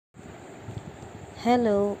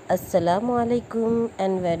Hello, Assalamu alaikum,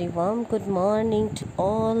 and very warm good morning to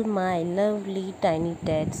all my lovely tiny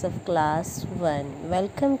teds of class 1.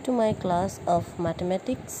 Welcome to my class of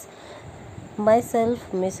mathematics.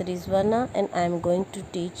 Myself, Miss Rizwana, and I'm going to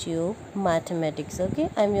teach you mathematics.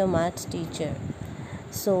 Okay, I'm your maths teacher.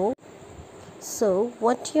 So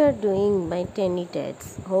what you're doing, my tiny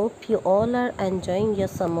teds? Hope you all are enjoying your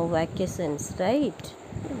summer vacations, right?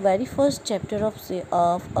 Very first chapter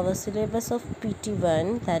of our syllabus of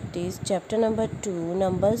PT1, that is chapter number 2,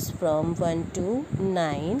 numbers from 1 to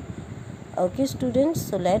 9. Okay students,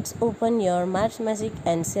 so let's open your mathematics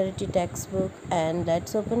NCERT textbook and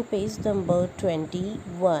let's open page number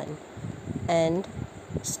 21 and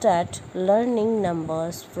start learning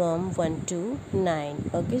numbers from 1 to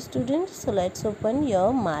 9. Okay students, so let's open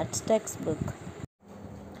your maths textbook.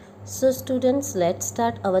 So students, let's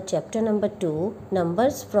start our chapter number 2,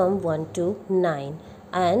 numbers from 1 to 9,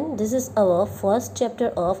 and this is our first chapter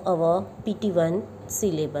of our PT1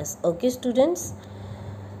 syllabus. Okay students,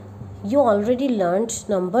 you already learned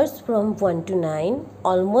numbers from 1 to 9.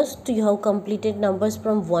 Almost you have completed numbers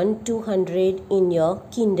from 1 to 100 in your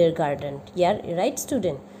kindergarten. Yeah, right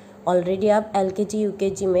student? Already आप LKG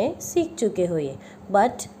UKG में सीख चुके हो ये,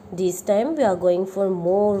 but this time we are going for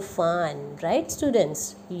more fun, right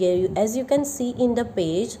students? As you can see in the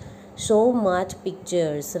page, so much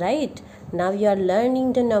pictures, right? Now you are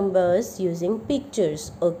learning the numbers using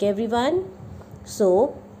pictures. Okay everyone?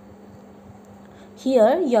 So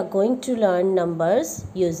here you are going to learn numbers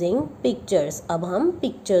using pictures. अब हम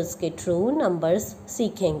pictures के through numbers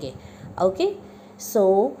सीखेंगे. Okay?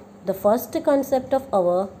 So the first concept of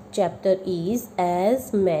our chapter is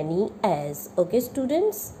as many as. Okay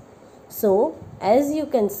students? So as you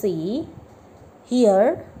can see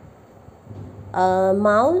here,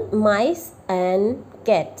 mice and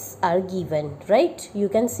cats are given, right? You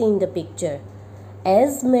can see in the picture.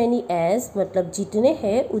 As many as मतलब जितने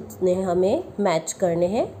हैं उतने हमें match करने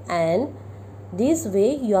हैं, and this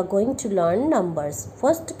way you are going to learn numbers.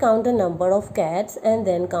 First count the number of cats and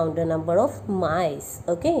then count the number of mice.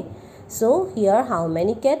 Okay, so here how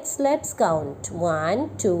many cats? Let's count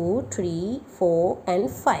 1 2 3 4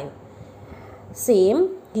 and 5.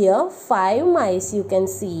 Same here, 5 mice you can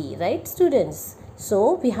see, right students?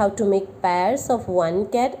 So we have to make pairs of 1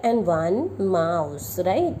 cat and 1 mouse,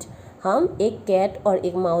 right? हम एक cat और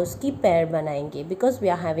एक mouse की pair बनाएंगे because we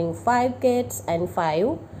are having 5 cats and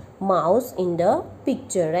 5 mouse in the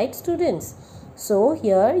picture, right students? So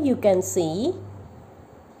here you can see,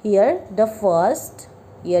 here the first,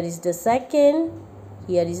 here is the second,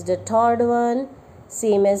 here is the third one,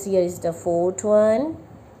 same as here is the fourth one,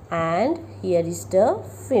 and here is the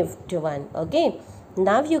fifth one. Okay,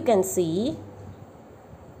 now you can see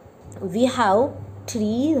we have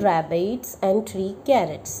 3 rabbits and 3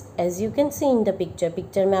 carrots. As you can see in the picture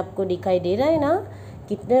में आपको दिखाई दे रहा है ना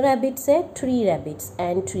कितने rabbits है? 3 rabbits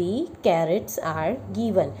and 3 carrots are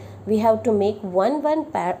given. We have to make one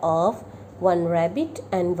pair of 1 rabbit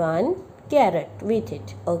and 1 carrot with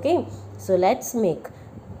it. Okay, so let's make.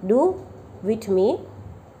 Do with me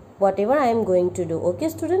whatever I am going to do. Okay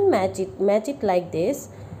student, match it like this.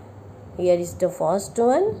 Here is the first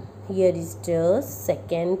one, here is the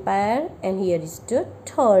second pair, and here is the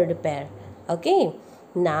third pair. Okay,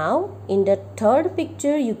 now in the third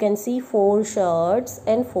picture you can see 4 shirts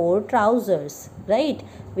and 4 trousers, right?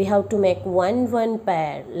 We have to make one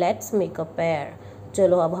pair. Let's make a pair.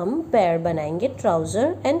 चलो अब हम pair बनाएंगे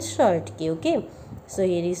trouser and shirt की. Okay, so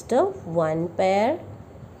here is the 1 pair,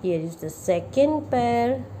 here is the second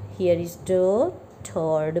pair, here is the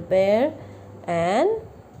third pair, and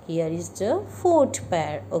here is the fourth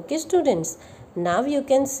pair. Okay students, now you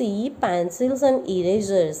can see pencils and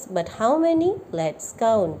erasers, but how many? Let's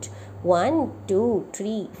count. 1 2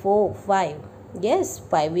 3 4 5. Yes,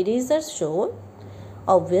 5 erasers shown.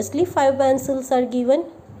 Obviously 5 pencils are given.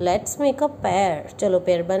 Let's make a pair. चलो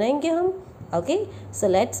pair बनाएंगे हम. Okay, so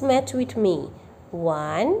let's match with me.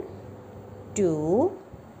 1 2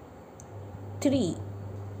 3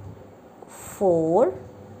 4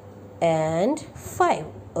 and 5.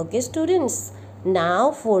 Okay students,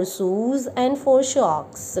 now 4 shoes and 4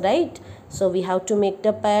 socks, right? So we have to make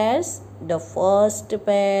the pairs. The first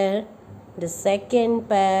pair, the second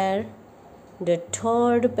pair, the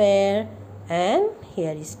third pair, and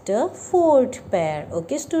here is the fourth pair.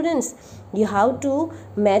 Okay students, you have to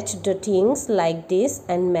match the things like this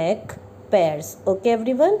and make pairs. Okay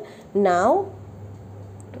everyone, now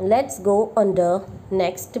let's go on the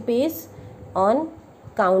next page on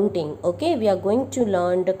counting. Okay, we are going to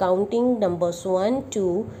learn the counting numbers 1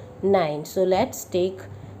 to 9. So let's take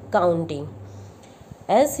counting.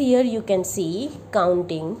 As here you can see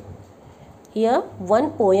counting Here one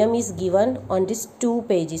poem is given on these 2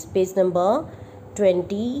 pages, page number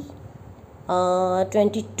 20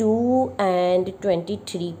 22 and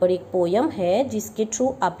 23 पर एक poem है जिसके through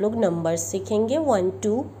आप लोग numbers सीखेंगे 1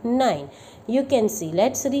 to 9. You can see,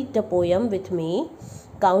 let's read the poem with me.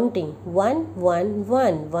 Counting 1 1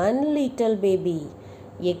 1 1 little baby.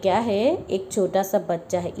 ये क्या है? एक छोटा सा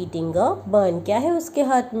बच्चा है. ईटिंग अ बन. क्या है उसके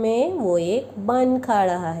हाथ में? वो एक बन खा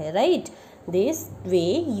रहा है. Right. This way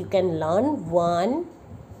you can learn 1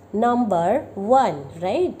 number 1.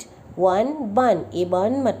 Right. 1 बन. ए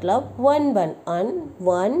बन मतलब 1 बन.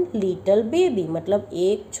 1 लिटिल बेबी मतलब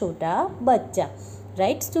एक छोटा बच्चा.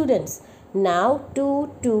 Right students. Now 2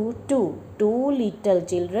 2 2 2 little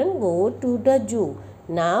children go to the zoo.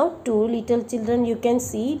 Now 2 little children, you can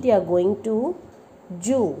see they are going to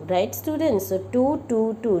zoo. Right students. So 2 2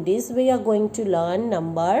 2, this way you are going to learn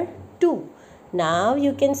number 2. Now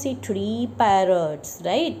you can see 3 parrots.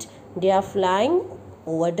 Right. They are flying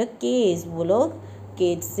over the cage. वो लोग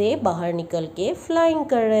cage से बाहर निकल के flying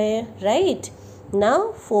कर रहे हैं. Right.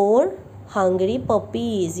 Now 4 hungry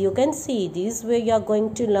puppies. You can see this way you are going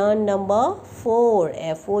to learn number 4.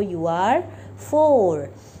 FOUR 4.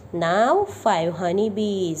 Now 5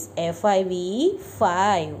 honeybees. FIVE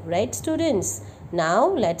 5. Right students. Now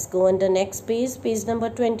let's go on the next page, page number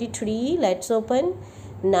 23. Let's open.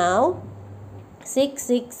 Now 6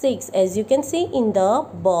 6 6. As you can see in the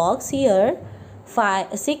box here,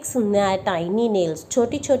 6 tiny nails.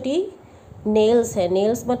 छोटी छोटी nails है.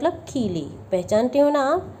 Nails मतलब खीली. पहचानते हो ना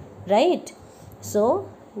आप? Right. So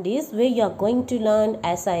this way you are going to learn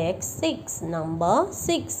SIX 6 number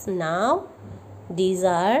 6. Now these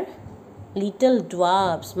are little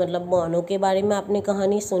dwarfs. मतलब बौनों के बारे में आपने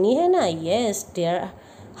कहानी सुनी है ना? Yes. There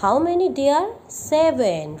how many? They are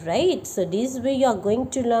 7. Right. So this way you are going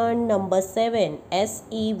to learn number 7.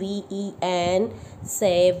 SEVEN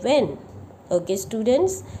 7. Okay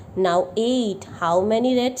students. Now 8. How many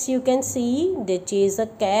rats you can see? They chase a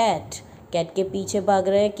cat. Cat के पीछे भाग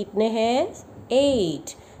रहे हैं. कितने हैं?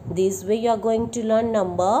 8. This way you are going to learn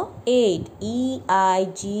number 8.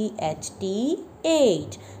 EIGHT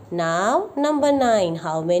 8. Now number 9.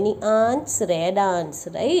 How many ants? Red ants.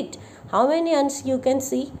 Right. How many ants you can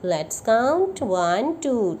see? Let's count. 1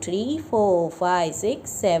 2 3 4 5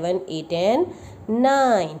 6 7 8 and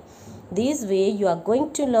 9. This way you are going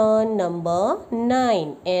to learn number 9.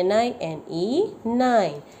 NINE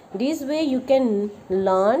 9. This way you can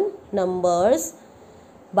learn numbers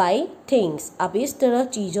by things. आप इस तरह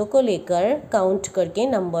चीज़ों को लेकर count करके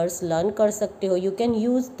numbers learn कर सकते हो. You can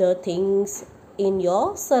use the things in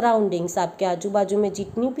your surroundings. आपके आजू बाजू में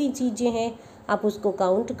जितनी भी चीज़ें हैं आप उसको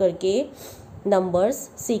काउंट करके नंबर्स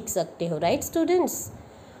सीख सकते हो. Right students.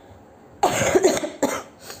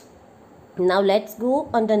 Now let's go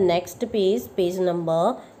on the next page, page number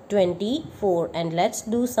 24, and let's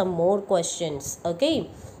do some more questions. Okay,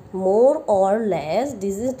 more or less,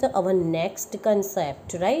 this is our next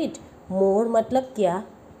concept. Right. More मतलब क्या?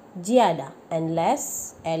 ज़्यादा. And less,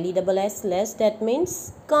 LESS, less, that means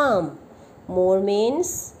come. More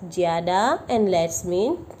means ज़्यादा and less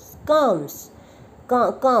means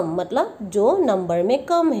कम मतलब जो number में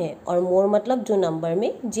कम है, और more मतलब जो नंबर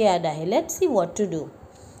में ज़्यादा है. Let's see what to do.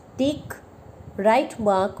 Tick right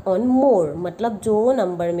mark on more मतलब जो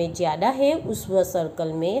नंबर में ज़्यादा है उस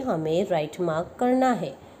सर्कल में हमें राइट मार्क करना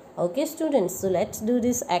है. Okay students. So let's do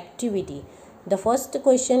this activity. The first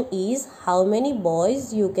question is how many boys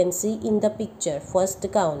you can see in the picture. First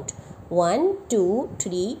count 1 2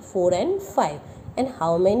 3 4 and 5. And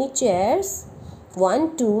how many chairs? 1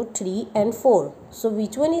 2 3 and 4. So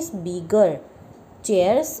which one is bigger,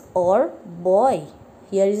 chairs or boy?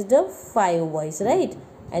 Here is the 5 boys, right?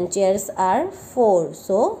 And chairs are 4.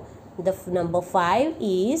 So the number 5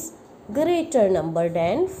 is greater number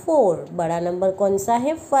than 4. बड़ा number कौन सा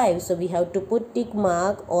है? 5. So we have to put tick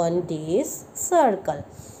mark on this circle.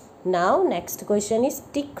 Now next question is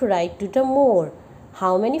tick right to the more.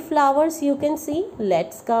 How many flowers you can see?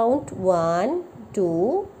 Let's count. 1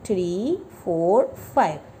 2 3 4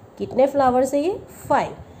 5. कितने flowers है ये?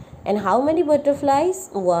 5. And how many butterflies?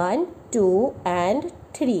 1 2 and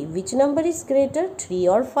 3. Which number is greater, 3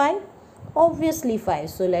 or 5? Obviously 5.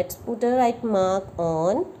 So let's put a right mark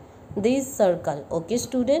on this circle. Okay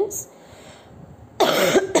students.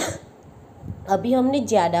 अभी हमने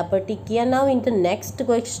ज़्यादा पर टिक किया. Now in the next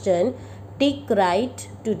question tick right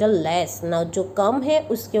to the less. Now जो कम है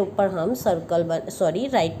उसके ऊपर हम सर्कल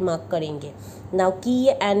राइट मार्क करेंगे. नाउ की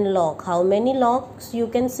and lock. How many locks you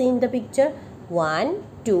can see in the picture? 1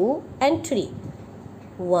 2 and 3.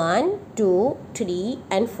 1 2 3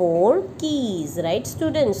 and 4 keys. Right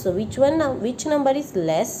students. So which number is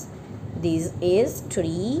less? This is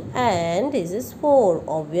 3 and this is 4.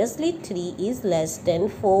 Obviously 3 is less than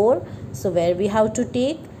 4. So where we have to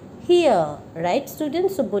take? Here. Right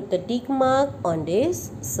students? So put the tick mark on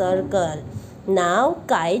this circle. Now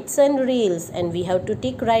kites and rails, and we have to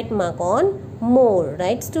take right mark on more.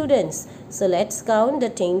 Right students? So let's count the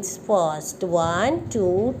things first. 1,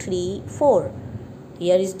 2, 3, 4.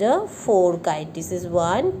 Here is the 4 kite. This is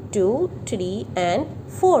 1, 2, 3 and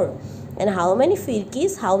 4. And how many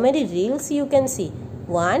firkis, how many reels you can see?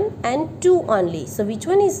 1 and 2 only. So which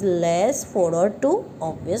one is less, 4 or 2?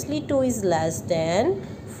 Obviously 2 is less than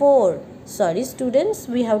 4. Sorry students,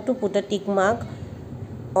 we have to put a tick mark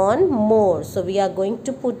on more. So we are going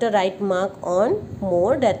to put a right mark on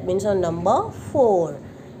more. That means on number 4.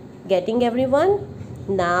 Getting everyone?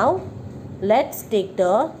 Now let's take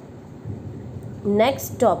the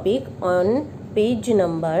next topic on page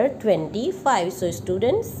number 25. So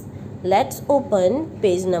students, let's open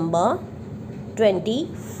page number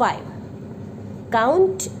 25.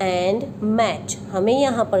 Count and match. हमें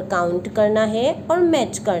यहाँ पर count करना है और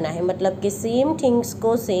match करना है, मतलब कि सेम थिंग्स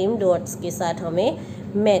को सेम डॉट्स के साथ हमें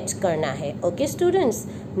मैच करना है. Okay students,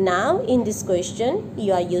 now in this question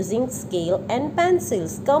you are using scale and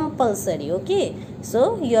pencils compulsory. Okay,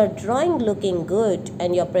 so your drawing looking good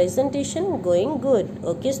and your presentation going good.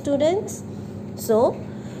 Okay students, so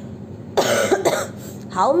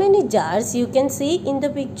how many jars you can see in the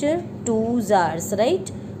picture? 2 jars, right?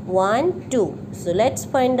 1, 2. So let's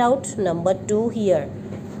find out number 2 here.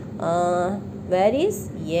 Where is?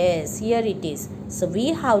 Yes, here it is. So we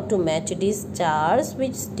have to match these jars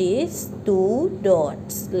with these 2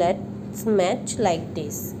 dots. Let's match like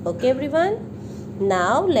this. Okay everyone?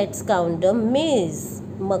 Now let's count the maize.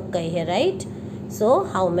 Makkai hai, right? So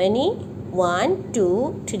how many? 1,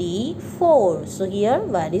 2, 3, 4. So here,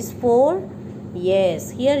 where is 4?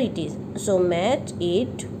 Yes, here it is. So match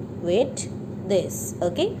it with this.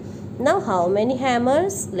 Okay, now how many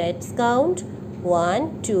hammers? Let's count. 1,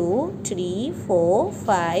 2, 3, 4,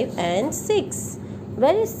 5 and 6.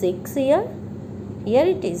 Where is 6 here? Here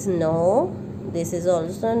it is. No, this is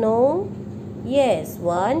also no. Yes,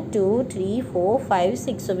 1, 2, 3, 4, 5,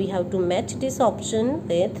 6. So we have to match this option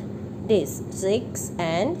with this 6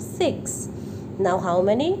 and 6. Now how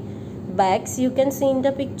many bags you can see in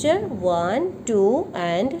the picture? 1, 2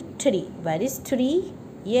 and 3. Where is 3?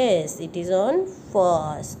 Yes, it is on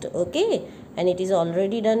first. Okay, and it is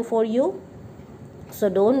already done for you, so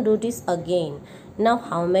don't do this again. Now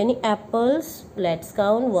how many apples? Let's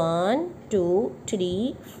count. 1, 2,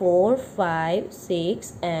 3, 4, 5,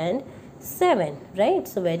 6 and 7. Right,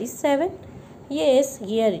 so where is 7? Yes,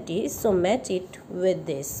 here it is. So match it with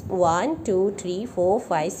this 1, 2, 3, 4,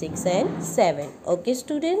 5, 6 and 7. Okay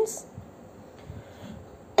students,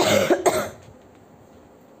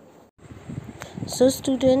 so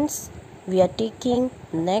students, we are taking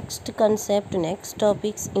next concept, next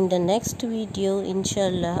topics in the next video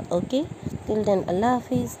inshallah. Okay, till then Allah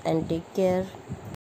Hafiz and take care.